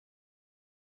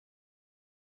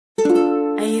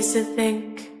used to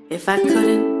think if I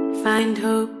couldn't find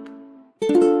hope,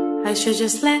 I should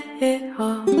just let it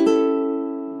all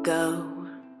go.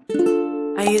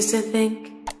 I used to think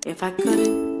if I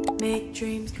couldn't make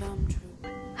dreams come true.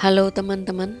 Halo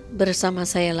teman-teman, bersama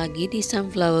saya lagi di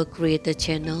Sunflower Creator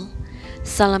Channel.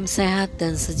 Salam sehat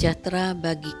dan sejahtera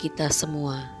bagi kita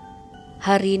semua.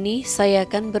 Hari ini saya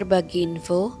akan berbagi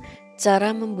info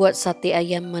cara membuat sate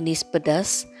ayam manis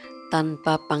pedas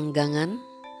tanpa panggangan.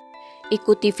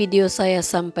 Ikuti video saya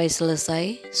sampai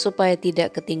selesai supaya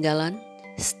tidak ketinggalan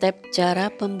step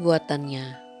cara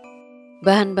pembuatannya.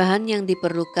 Bahan-bahan yang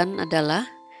diperlukan adalah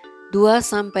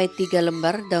 2-3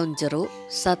 lembar daun jeruk,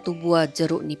 1 buah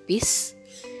jeruk nipis,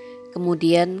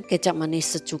 kemudian kecap manis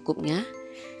secukupnya,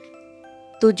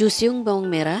 7 siung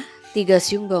bawang merah, 3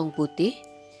 siung bawang putih,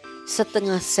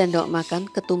 setengah sendok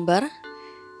makan ketumbar,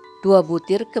 2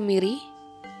 butir kemiri,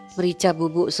 merica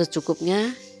bubuk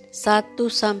secukupnya, 1-2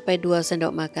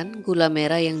 sendok makan gula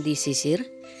merah yang disisir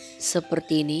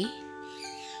seperti ini,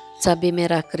 cabai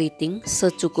merah keriting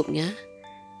secukupnya,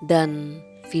 dan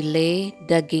fillet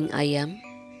daging ayam.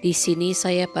 Di sini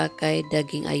saya pakai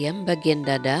daging ayam bagian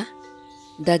dada.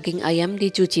 Daging ayam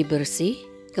dicuci bersih,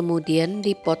 kemudian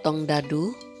dipotong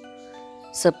dadu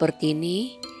seperti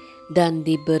ini dan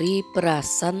diberi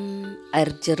perasan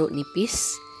air jeruk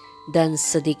nipis dan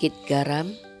sedikit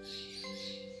garam.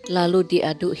 Lalu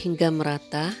diaduk hingga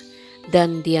merata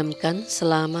dan diamkan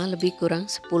selama lebih kurang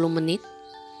 10 menit.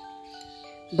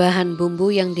 Bahan bumbu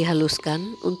yang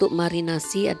dihaluskan untuk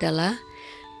marinasi adalah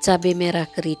cabai merah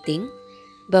keriting,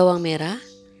 bawang merah,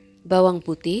 bawang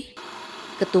putih,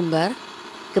 ketumbar,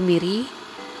 kemiri,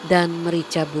 dan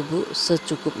merica bubuk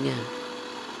secukupnya.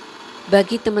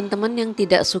 Bagi teman-teman yang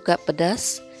tidak suka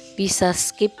pedas, bisa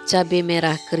skip cabai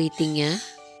merah keritingnya.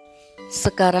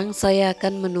 Sekarang saya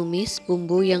akan menumis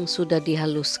bumbu yang sudah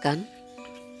dihaluskan.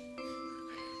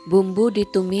 Bumbu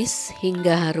ditumis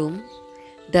hingga harum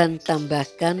dan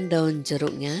tambahkan daun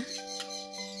jeruknya.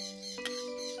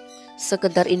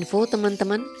 Sekedar info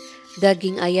teman-teman,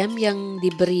 daging ayam yang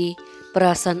diberi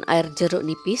perasan air jeruk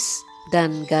nipis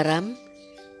dan garam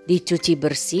dicuci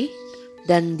bersih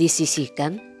dan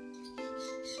disisihkan.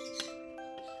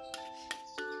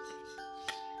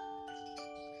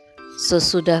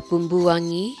 Sesudah bumbu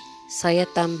wangi, saya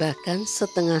tambahkan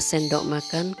setengah sendok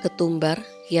makan ketumbar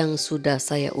yang sudah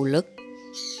saya ulek.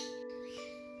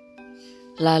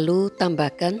 Lalu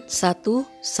tambahkan 1-2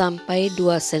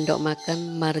 sendok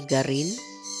makan margarin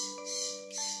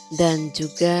dan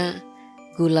juga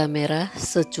gula merah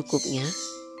secukupnya.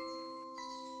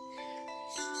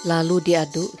 Lalu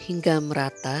diaduk hingga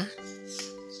merata.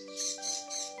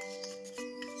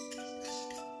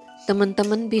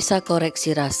 Teman-teman bisa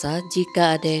koreksi rasa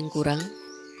jika ada yang kurang.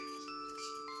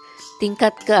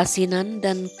 Tingkat keasinan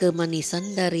dan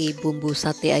kemanisan dari bumbu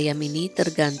sate ayam ini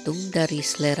tergantung dari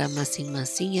selera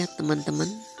masing-masing ya teman-teman.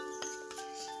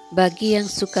 Bagi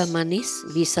yang suka manis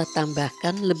bisa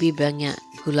tambahkan lebih banyak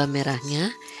gula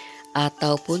merahnya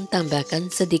ataupun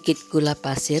tambahkan sedikit gula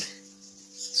pasir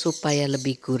supaya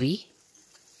lebih gurih.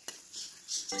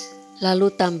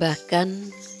 Lalu tambahkan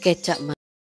kecap manis.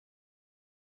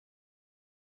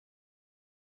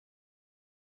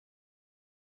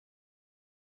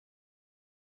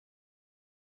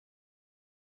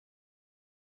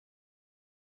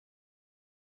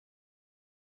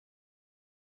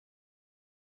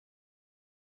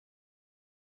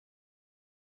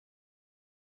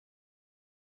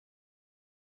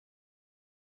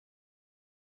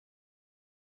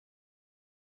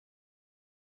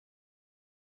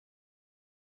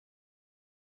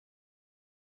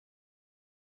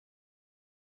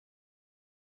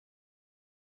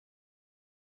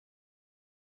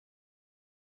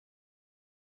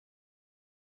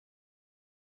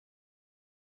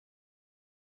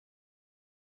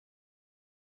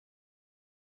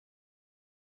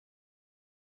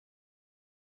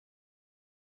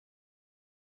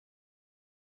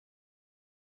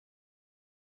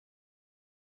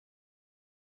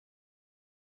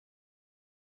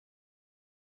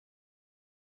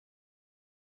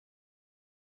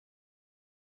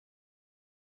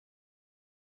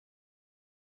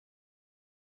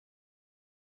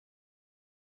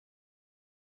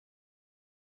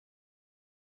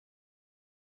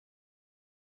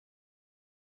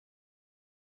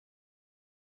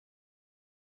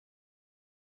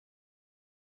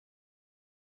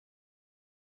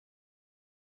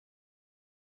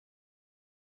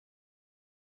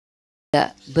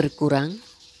 Tidak berkurang.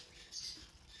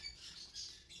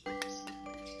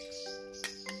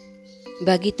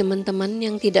 Bagi teman-teman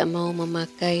yang tidak mau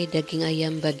memakai daging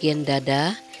ayam bagian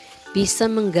dada,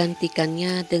 bisa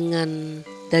menggantikannya dengan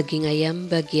daging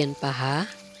ayam bagian paha,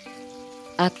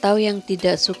 atau yang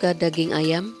tidak suka daging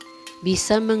ayam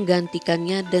bisa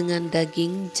menggantikannya dengan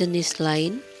daging jenis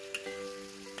lain.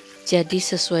 Jadi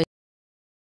sesuai